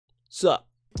Sup?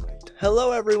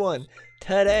 Hello everyone!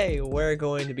 Today we're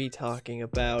going to be talking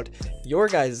about your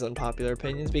guys' unpopular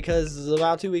opinions because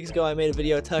about 2 weeks ago I made a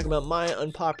video talking about my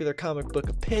unpopular comic book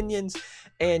opinions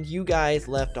and you guys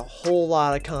left a whole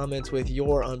lot of comments with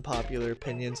your unpopular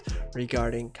opinions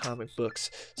regarding comic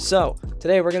books. So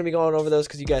today we're going to be going over those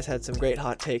because you guys had some great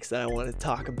hot takes that I wanted to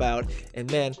talk about,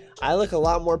 and man, I look a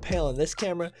lot more pale on this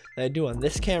camera than I do on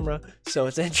this camera, so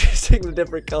it's interesting the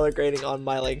different color grading on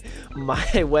my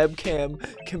webcam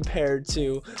compared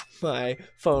to my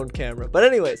phone camera. But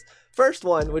anyways, first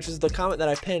one, which is the comment that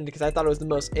I pinned because I thought it was the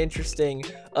most interesting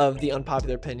of the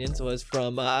unpopular opinions, was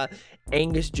from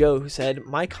Angus Joe, who said,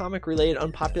 "My comic related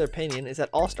unpopular opinion is that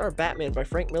All-Star Batman by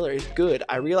Frank Miller is good.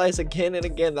 I realize again and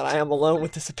again that I am alone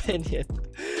with this opinion."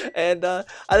 And I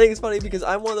think it's funny because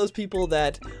I'm one of those people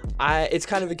that it's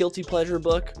kind of a guilty pleasure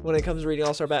book when it comes to reading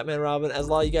All-Star Batman and Robin. As a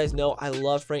lot of you guys know, I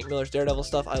love Frank Miller's Daredevil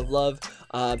stuff. I love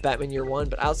Batman Year One,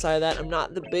 but outside of that, I'm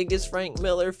not the biggest Frank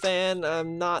Miller fan.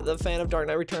 I'm not the fan of Dark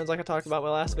Knight Returns like I talked about in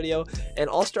my last video. And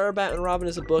All-Star Batman and Robin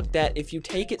is a book that if you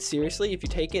take it seriously, if you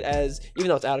take it as, even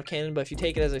though it's out of canon, but if you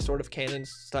take it as a sort of canon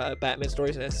Batman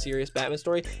stories and a serious Batman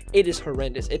story, it is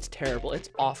horrendous. It's terrible. It's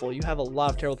awful. You have a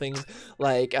lot of terrible things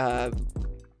like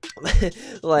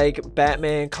like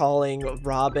Batman calling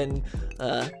Robin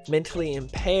mentally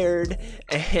impaired,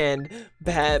 and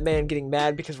Batman getting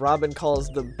mad because Robin calls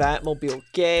the Batmobile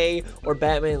gay, or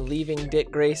Batman leaving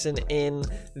Dick Grayson in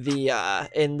the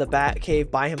Batcave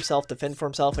by himself to fend for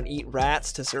himself and eat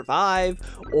rats to survive,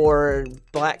 or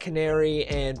Black Canary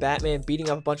and Batman beating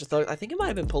up a bunch of thugs. I think it might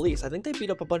have been police. I think they beat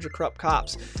up a bunch of corrupt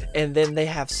cops and then they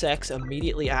have sex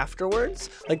immediately afterwards.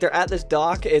 Like, they're at this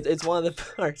dock. It's one of the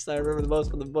parts that I remember the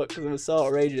most from the book because it was so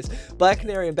outrageous. Black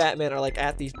Canary and Batman are like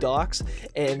at these docks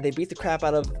and they beat the crap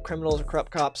out of criminals or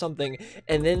corrupt cops, something,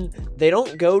 and then they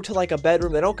don't go to like a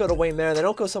bedroom, they don't go to Wayne Manor, they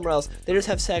don't go somewhere else, they just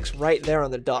have sex right there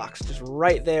on the docks, just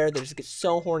right there. They just get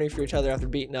so horny for each other after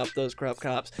beating up those corrupt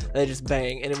cops, they just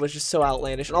bang, and it was just so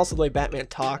outlandish. And also the way Batman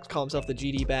talks, call himself the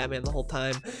GD Batman the whole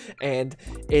time, and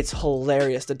it's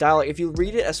hilarious. The dialogue, if you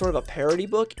read it as sort of a parody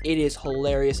book, it is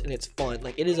hilarious and it's fun.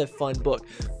 Like, it is a fun book,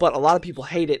 but a lot of people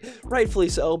hate it, rightfully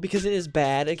so, because it is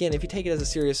bad. Again, if you take it as a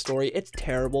serious story, it's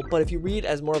terrible, but if you read it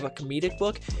as more of a comedic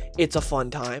book, it's a fun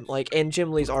time. Like, and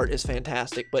Jim Lee's art is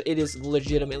fantastic, but it is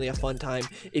legitimately a fun time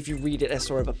if you read it as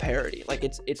sort of a parody. Like,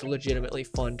 it's legitimately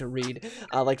fun to read.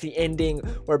 Like the ending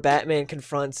where Batman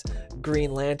confronts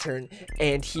Green Lantern,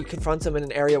 and he confronts him in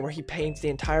an area where he paints the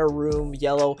entire room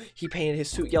yellow. He painted his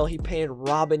suit yellow. He painted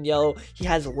Robin yellow. He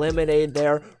has lemonade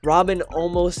there. Robin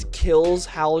almost kills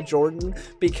Hal Jordan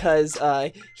because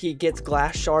he gets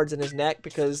glass shards in his neck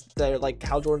because they're like,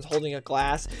 Hal Jordan's holding a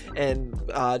glass and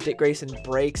Dick Grayson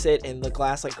breaks it and the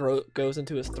glass like goes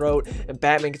into his throat, and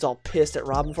Batman gets all pissed at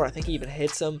Robin for it. I think he even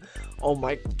hits him. Oh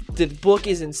my, the book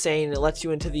is insane. It lets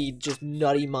you into the just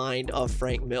nutty mind of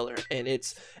Frank Miller, and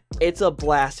it's a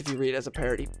blast if you read it as a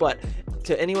parody. But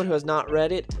to anyone who has not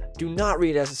read it, do not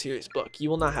read it as a serious book. You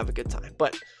will not have a good time.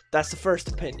 But that's the first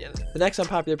opinion. The next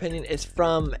unpopular opinion is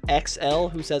from XL,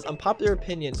 who says, "Unpopular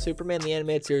opinion, Superman the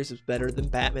Animated Series is better than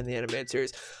Batman the Animated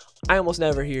Series." I almost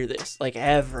never hear this, like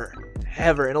ever.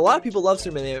 And a lot of people love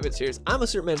Superman the Animated Series. I'm a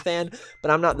Superman fan,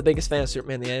 but I'm not the biggest fan of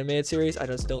Superman the Animated Series. I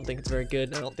just don't think it's very good,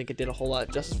 and I don't think it did a whole lot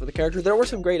of justice for the character. There were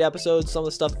some great episodes. Some of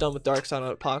the stuff done with Darkseid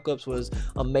on Apocalypse was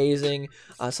amazing.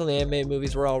 Some of the animated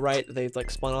movies were alright. They like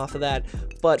spun off of that,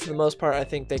 but for the most part, I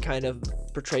think they kind of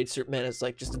portrayed Superman as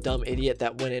like just a dumb idiot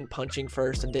that went in punching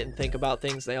first and didn't think about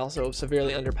things. They also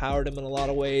severely underpowered him in a lot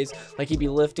of ways. Like, he'd be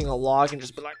lifting a log and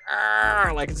just be like,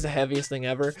 "Arr!" Like it's the heaviest thing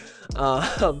ever.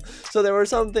 So there were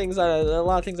some things, a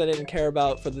lot of things I didn't care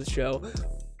about for the show,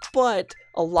 but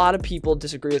a lot of people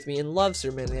disagree with me and love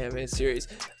Superman the Animated Series.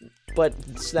 But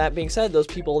that being said, those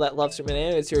people that love Superman the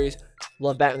Animated Series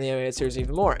love Batman the Animated Series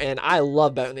even more, and I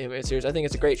love Batman the Animated Series. I think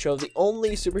it's a great show. The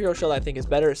only superhero show that I think is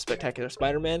better is Spectacular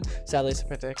Spider-Man. Sadly,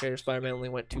 Spectacular Spider-Man only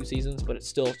went 2 seasons, but it's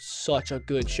still such a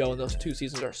good show, and those 2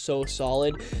 seasons are so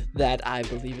solid that I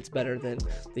believe it's better than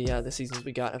the seasons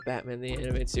we got of Batman the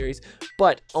Animated Series.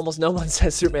 But almost no one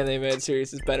says Superman the Animated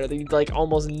Series is better. They like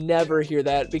almost never hear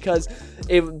that, because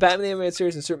if Batman the Animated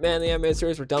Series and Superman the Animated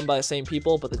Series were done by the same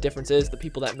people, but the difference is the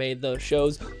people that made those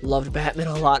shows loved Batman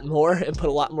a lot more and put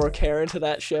a lot more care into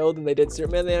that show than they did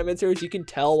Superman the Animated Series. You can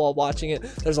tell while watching it,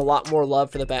 there's a lot more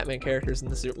love for the Batman characters than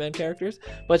the Superman characters,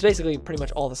 but it's basically pretty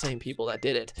much all the same people that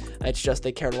did it. It's just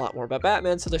they cared a lot more about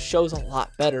Batman, so the show's a lot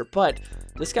better. But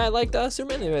this guy liked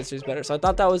Superman the Animated Series better. So I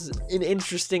thought that was an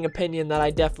interesting opinion that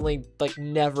I definitely like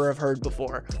never have heard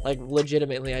before. Like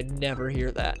legitimately, I'd never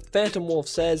hear that. Phantom Wolf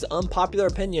says, unpopular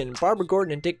opinion, Barbara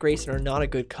Gordon and Dick Grayson are not a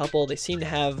good couple. They seem to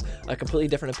have a completely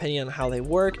different opinion on how they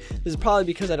work. This is probably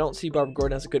because I don't see Barbara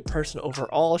Gordon as a good person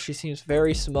overall. She seems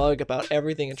very smug about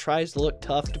everything and tries to look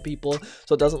tough to people,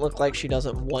 so it doesn't look like she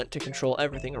doesn't want to control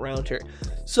everything around her.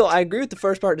 So I agree with the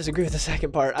first part, disagree with the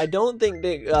second part. I don't think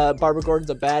Barbara Gordon's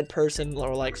a bad person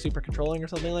or like super controlling or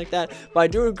something like that, but I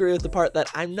do agree with the part that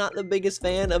I'm not the biggest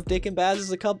fan of Dick and Babs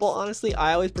as a couple. Honestly,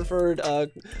 I always preferred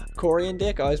Corey and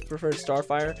Dick. I always preferred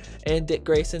Starfire and Dick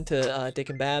Grayson to Dick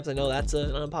and Babs. I know that's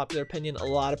an unpopular opinion. A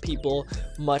lot of people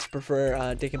much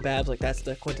prefer Dick and Babs, like that's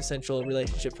the quintessential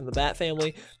relationship from the Bat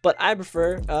family, but I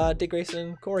prefer Dick Grayson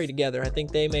and Corey together. I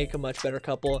think they make a much better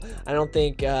couple. I don't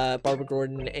think Barbara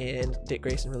Gordon and Dick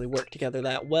Grayson really work together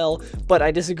that well, but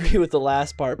I disagree with the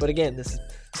last part. But again, this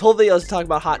whole video is to talk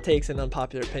about hot takes and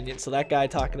unpopular opinions. So that guy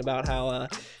talking about how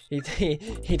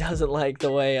he doesn't like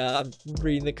the way I'm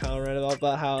reading the comment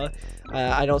about how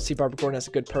I don't see Barbara Gordon as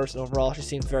a good person overall. She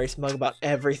seems very smug about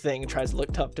everything and tries to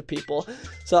look tough to people.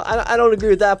 So I don't agree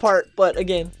with that part, but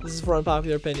again, this is for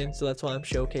unpopular opinion, so that's why I'm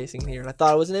showcasing here. And I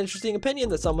thought it was an interesting opinion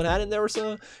that someone had, and there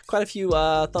were quite a few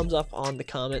thumbs up on the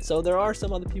comment. So there are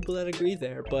some other people that agree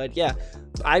there, but yeah,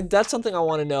 that's something I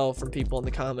want to know from people in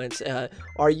the comments.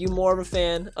 Are you more of a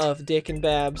fan of Dick and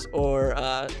Babs or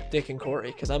Dick and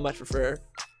Corey? Because I much prefer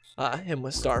him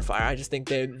with Starfire. I just think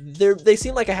they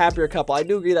seem like a happier couple. I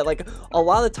do agree that like a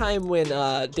lot of the time when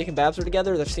Dick and Babs are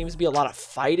together, there seems to be a lot of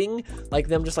fighting, like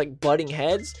them just like butting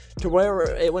heads, to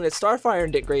where when it's Starfire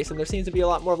and Dick Grayson, there seems to be a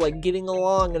lot more of like getting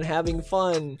along and having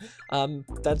fun.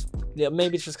 That's, yeah,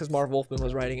 maybe it's just because Marv Wolfman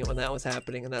was writing it when that was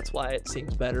happening, and that's why it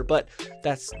seems better, but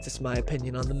that's just my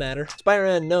opinion on the matter.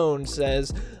 Spider-Man Known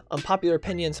says, unpopular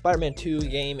opinion, Spider-Man 2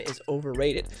 game is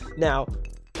overrated. Now,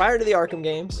 prior to the Arkham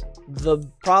games,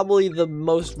 probably the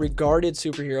most regarded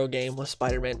superhero game was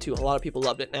Spider-Man 2. A lot of people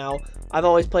loved it. Now, I've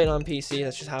always played on PC.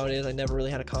 That's just how it is. I never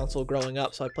really had a console growing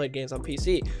up, so I played games on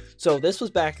PC. So this was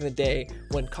back in the day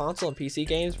when console and PC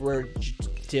games were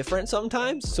different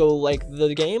sometimes. So like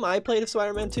the game I played of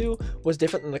Spider-Man 2 was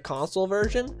different than the console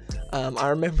version. I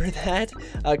remember that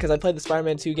because I played the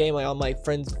Spider-Man 2 game on my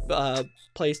friend's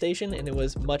PlayStation, and it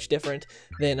was much different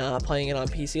than playing it on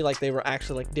PC. Like they were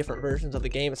actually like different versions of the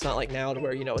game. It's not like now to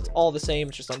where, you know, it's all the same,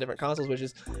 it's just on different consoles, which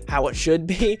is how it should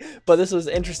be. But this was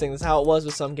interesting. This is how it was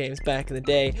with some games back in the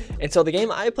day. And so the game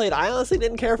I played, I honestly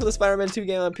didn't care for the Spider-Man 2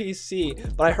 game on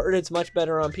PC, but I heard it's much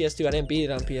better on PS2. I didn't beat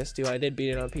it on PS2. I did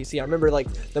beat it on PC. I remember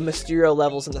like the Mysterio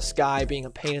levels in the sky being a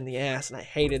pain in the ass, and I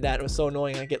hated that. It was so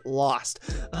annoying. I get lost.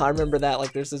 I remember that,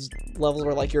 like there's this levels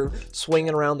where like you're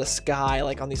swinging around the sky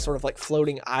like on these sort of like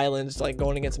floating islands, like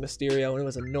going against Mysterio, and it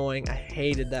was annoying. I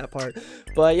hated that part.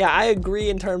 But yeah, I agree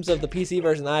in terms of the PC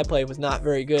version that I played was not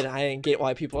very good. I didn't get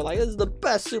why people were like, this is the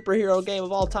best superhero game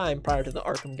of all time prior to the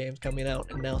Arkham games coming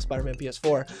out and now Spider-Man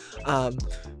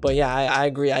PS4. But yeah, I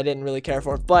agree. I didn't really care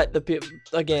for it. But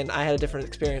again, I had a different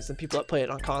experience than people that play it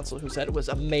on console who said it was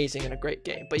amazing and a great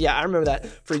game. But yeah, I remember that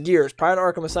for years prior to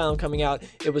Arkham Asylum coming out,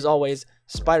 it was always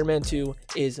Spider-Man 2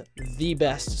 is the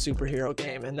best superhero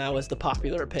game, and that was the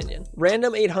popular opinion.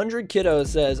 Random 800 Kiddo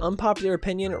says, unpopular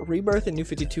opinion, Rebirth and New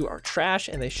 52 are trash,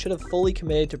 and they should have fully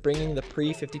committed to bringing the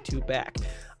pre-52 back.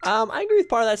 I agree with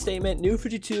part of that statement. New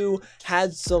 52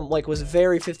 had some, like, was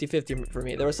very 50-50 for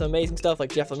me. There was some amazing stuff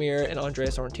like Jeff Lemire and Andrea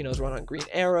Sorrentino's run on Green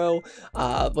Arrow.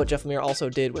 What Jeff Lemire also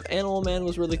did with Animal Man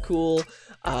was really cool.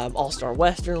 All-Star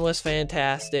Western was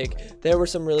fantastic. There were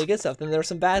some really good stuff. Then there was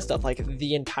some bad stuff, like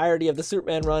the entirety of the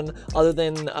Superman run, other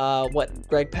than what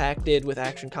Greg Pak did with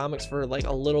Action Comics for like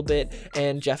a little bit,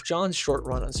 and Jeff Johns' short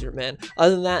run on Superman.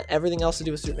 Other than that, everything else to do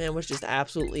with Superman was just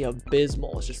absolutely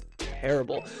abysmal. It's just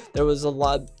terrible. There was a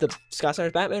lot. The Scott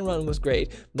Snyder's Batman run was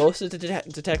great. Most of the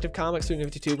Detective Comics through New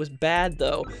 52 was bad,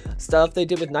 though. Stuff they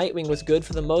did with Nightwing was good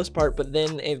for the most part, but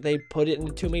then they put it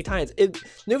into too many times.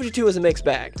 New 52 was a mixed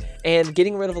bag, and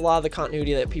getting rid of a lot of the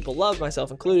continuity that people loved, myself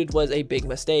included, was a big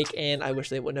mistake, and I wish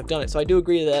they wouldn't have done it. So I do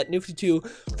agree that New 52,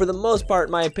 for the most part,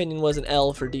 in my opinion, was an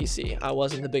L for DC. I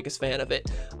wasn't the biggest fan of it.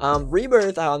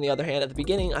 Rebirth, on the other hand, at the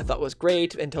beginning, I thought was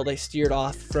great until they steered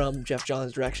off from Jeff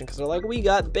Johns' direction, because they're like, we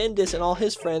got Bendis and all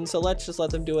his friends, so let's just let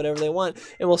them do whatever they want,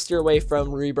 and we'll steer away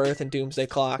from Rebirth and Doomsday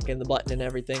Clock and the button and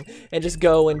everything, and just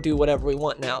go and do whatever we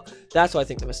want now. That's what I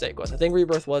think the mistake was. I think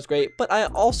Rebirth was great, but I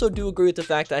also do agree with the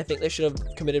fact that I think they should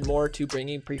have committed more to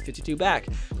bringing Pre-52 back,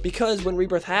 because when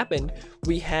Rebirth happened,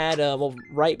 we had, well,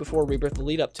 right before Rebirth, the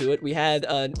lead up to it, we had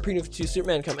Pre-52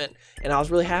 Superman come in, and I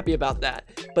was really happy about that.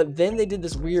 But then they did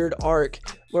this weird arc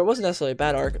where it wasn't necessarily a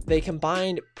bad arc. They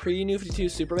combined pre-New 52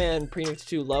 Superman, pre-New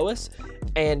 52 Lois,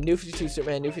 and New 52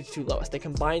 Superman, New 52 Lois. They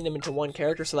combined them into one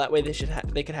character, so that way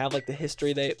they could have like the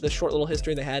history, the short little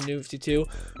history they had in New 52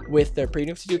 with their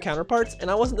pre-New 52 counterparts. And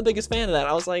I wasn't the biggest fan of that.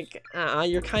 I was like,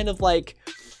 you're kind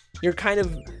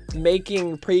of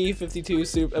making pre-New 52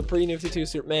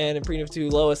 Superman and pre-New 52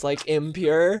 Lois like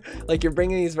impure. Like, you're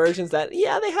bringing these versions that,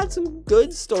 yeah, they had some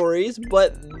good stories,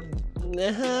 but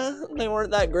they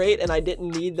weren't that great, and I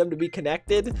didn't need them to be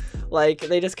connected. Like,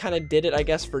 they just kind of did it, I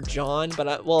guess, for John,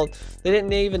 but well, they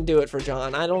didn't even do it for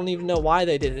John. I don't even know why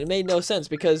they did it. It made no sense,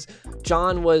 because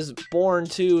John was born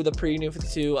to the pre-New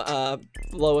 52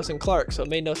 Lois and Clark, so it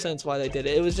made no sense why they did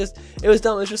it. It was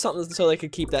dumb. It was just something so they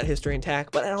could keep that history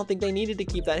intact, but I don't think they needed to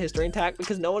keep that history intact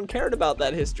because no one cared about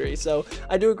that history. So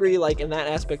I do agree, like, in that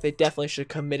aspect, they definitely should have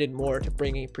committed more to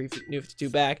bringing pre-New 52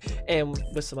 back, and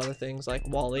with some other things like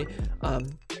Wally.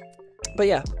 But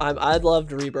yeah, I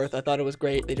loved Rebirth. I thought it was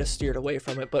great. They just steered away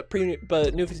from it. But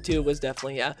New 52 was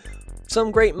definitely, yeah,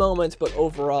 some great moments, but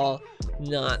overall,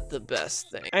 not the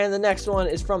best thing. And the next one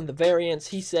is from The Variants.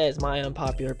 He says, my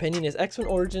unpopular opinion is X-Men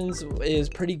Origins is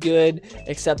pretty good,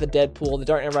 except the Deadpool. The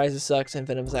Dark Knight Rises sucks, and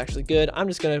Venom is actually good. I'm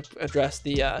just going to address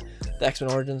the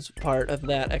X-Men Origins part of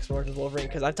that, X-Men Origins Wolverine,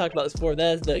 because I've talked about this before.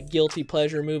 That is the guilty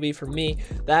pleasure movie for me.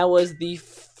 That was the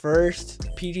first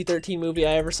PG-13 movie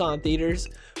I ever saw in theaters.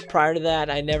 Prior to that,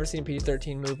 I'd never seen a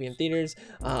PG-13 movie in theaters.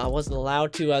 I wasn't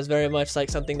allowed to. I was very much like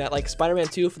something that, like Spider-Man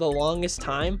 2, for the longest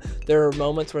time, there were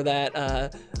moments where that,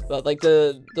 like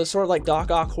the sort of like Doc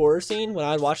Ock horror scene, when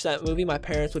I'd watch that movie, my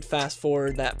parents would fast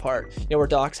forward that part, you know, where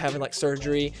Doc's having like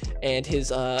surgery and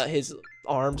his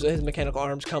mechanical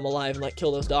arms come alive and like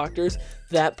kill those doctors.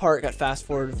 That part got fast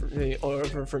forwarded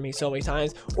for me so many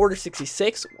times. Order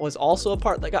 66 was also a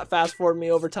part that got fast forwarded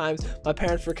me over times. My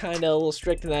parents were kind of a little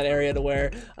strict in that area, to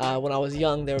where when I was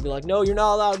young, they would be like, no, you're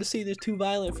not allowed to see this, too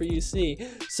violent for you to see.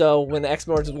 So when the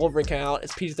X-Men Origins Wolverine came out,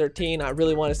 it's PG-13. I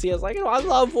really want to see it. I was like, I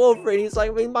love Wolverine. He's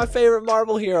like my favorite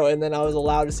Marvel hero. And then I was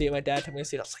allowed to see it. My dad told me to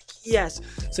see it. I was like, yes.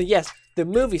 So yes, the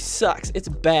movie sucks. It's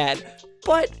bad,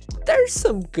 but there's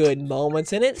some good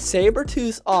moments in it.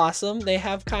 Sabretooth's awesome. They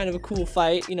have kind of a cool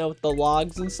fight, you know, with the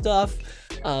logs and stuff.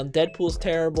 Deadpool's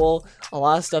terrible. A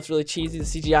lot of stuff's really cheesy. The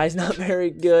CGI is not very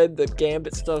good. The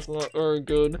Gambit stuff's not very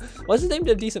good. What's his name?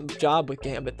 Did a decent job with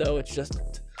Gambit, though. It's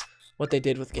just what they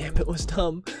did with Gambit was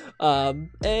dumb.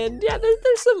 And yeah,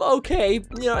 there's some okay,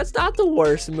 you know, it's not the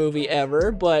worst movie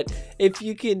ever, but if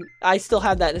you can, I still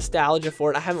have that nostalgia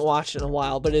for it. I haven't watched it in a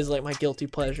while, but it is like my guilty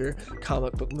pleasure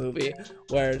comic book movie,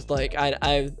 where it's like,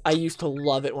 I used to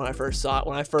love it when I first saw it.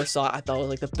 When I first saw it, I thought it was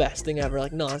like the best thing ever.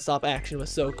 Like, non-stop action was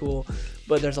so cool,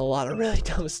 but there's a lot of really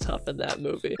dumb stuff in that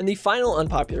movie. And the final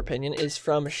unpopular opinion is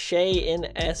from Shay in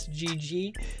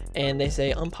SGG, and they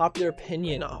say, unpopular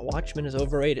opinion, Watchmen is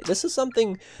overrated. This is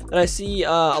something that I see a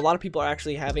lot of people are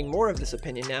actually having more of this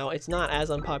opinion now. It's not as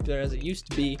unpopular as it used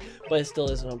to be, but it still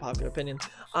is an unpopular opinion.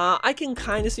 I can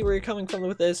kind of see where you're coming from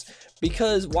with this,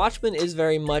 because Watchmen is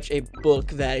very much a book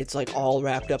that it's like all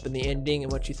wrapped up in the ending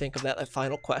and what you think of that, like,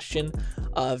 final question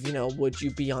of, you know, would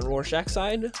you be on Rorschach's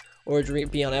side or would you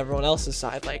be on everyone else's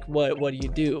side? Like, what do you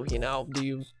do? You know, do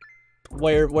you,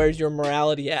 where's your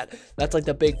morality at? That's like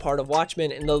the big part of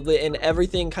Watchmen, and and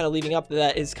everything kind of leading up to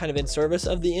that is kind of in service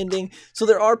of the ending. So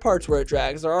there are parts where it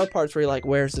drags. There are parts where you're like,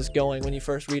 where's this going when you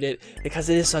first read it, because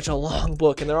it is such a long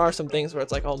book. And there are some things where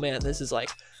it's like, oh man, this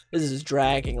is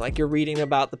dragging. Like, you're reading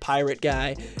about the pirate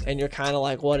guy and you're kind of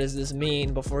like, what does this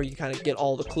mean, before you kind of get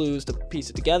all the clues to piece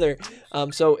it together.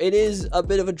 So it is a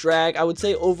bit of a drag. I would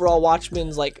say overall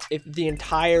Watchmen's, like, if the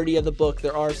entirety of the book,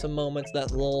 there are some moments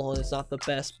that lull, and it's not the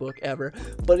best book ever,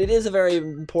 but it is a very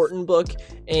important book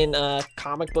in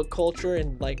comic book culture,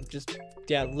 and like just,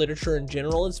 yeah, literature in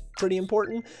general is pretty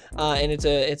important. And it's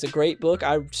a great book.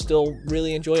 I still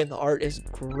really enjoy it, and the art is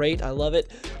great. I love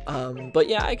it. But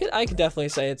yeah, I could definitely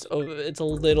say it's a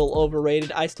little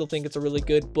overrated. I still think it's a really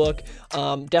good book.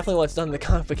 Definitely what's done in the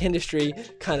comic book industry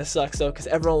kind of sucks, though, because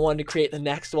everyone wanted to create the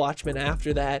next Watchmen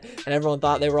after that, and everyone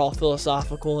thought they were all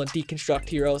philosophical and deconstruct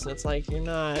heroes, and it's like, you're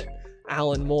not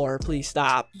Alan Moore, please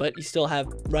stop. But you still have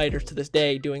writers to this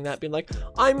day doing that, being like,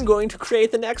 I'm going to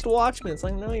create the next Watchmen. It's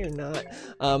like, no, you're not.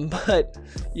 But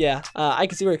yeah, I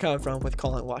can see where you're coming from with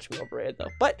calling Watchmen overrated, though.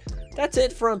 But that's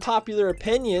it for unpopular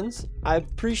opinions. I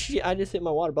just hit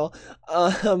my water ball.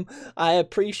 I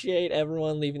appreciate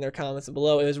everyone leaving their comments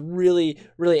below. It was really,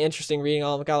 really interesting reading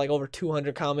all of them. Got like over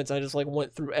 200 comments. I just like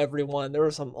went through every one. There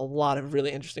were a lot of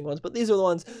really interesting ones, but these are the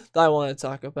ones that I wanted to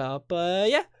talk about. But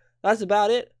yeah, that's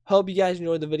about it. Hope you guys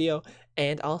enjoyed the video,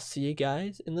 and I'll see you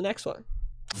guys in the next one.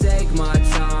 Take my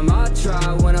time, I'll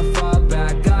try when I fall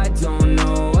back. I don't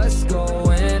know what's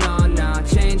going on now.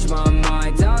 Change my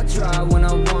mind, I'll try when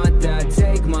I want that.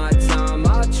 Take my time,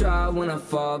 I'll try when I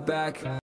fall back.